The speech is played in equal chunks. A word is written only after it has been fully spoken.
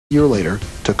A year later,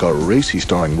 took a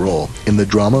racy-starring role in the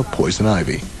drama Poison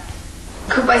Ivy.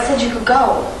 Coop, I said you could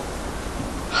go.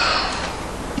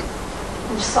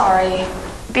 I'm sorry.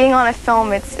 Being on a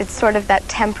film, it's sort of that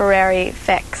temporary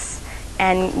fix.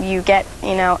 And you get,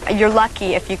 you're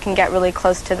lucky if you can get really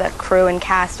close to the crew and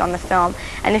cast on the film.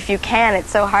 And if you can, it's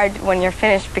so hard when you're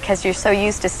finished because you're so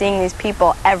used to seeing these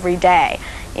people every day,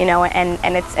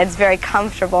 and it's very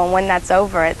comfortable. And when that's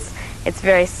over, it's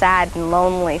very sad and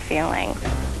lonely feeling.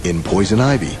 In Poison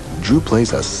Ivy, Drew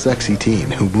plays a sexy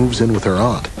teen who moves in with her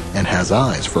aunt and has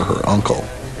eyes for her uncle.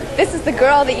 This is the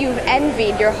girl that you've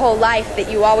envied your whole life,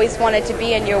 that you always wanted to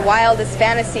be in your wildest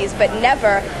fantasies, but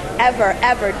never, ever,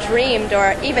 ever dreamed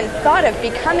or even thought of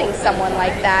becoming someone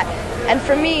like that. And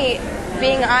for me,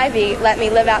 being Ivy let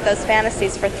me live out those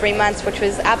fantasies for 3 months, which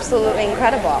was absolutely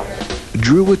incredible.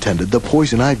 Drew attended the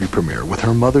Poison Ivy premiere with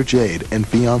her mother Jade and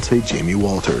fiancé Jamie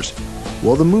Walters.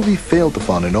 While the movie failed to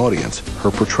find an audience, her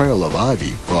portrayal of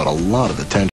Ivy brought a lot of attention.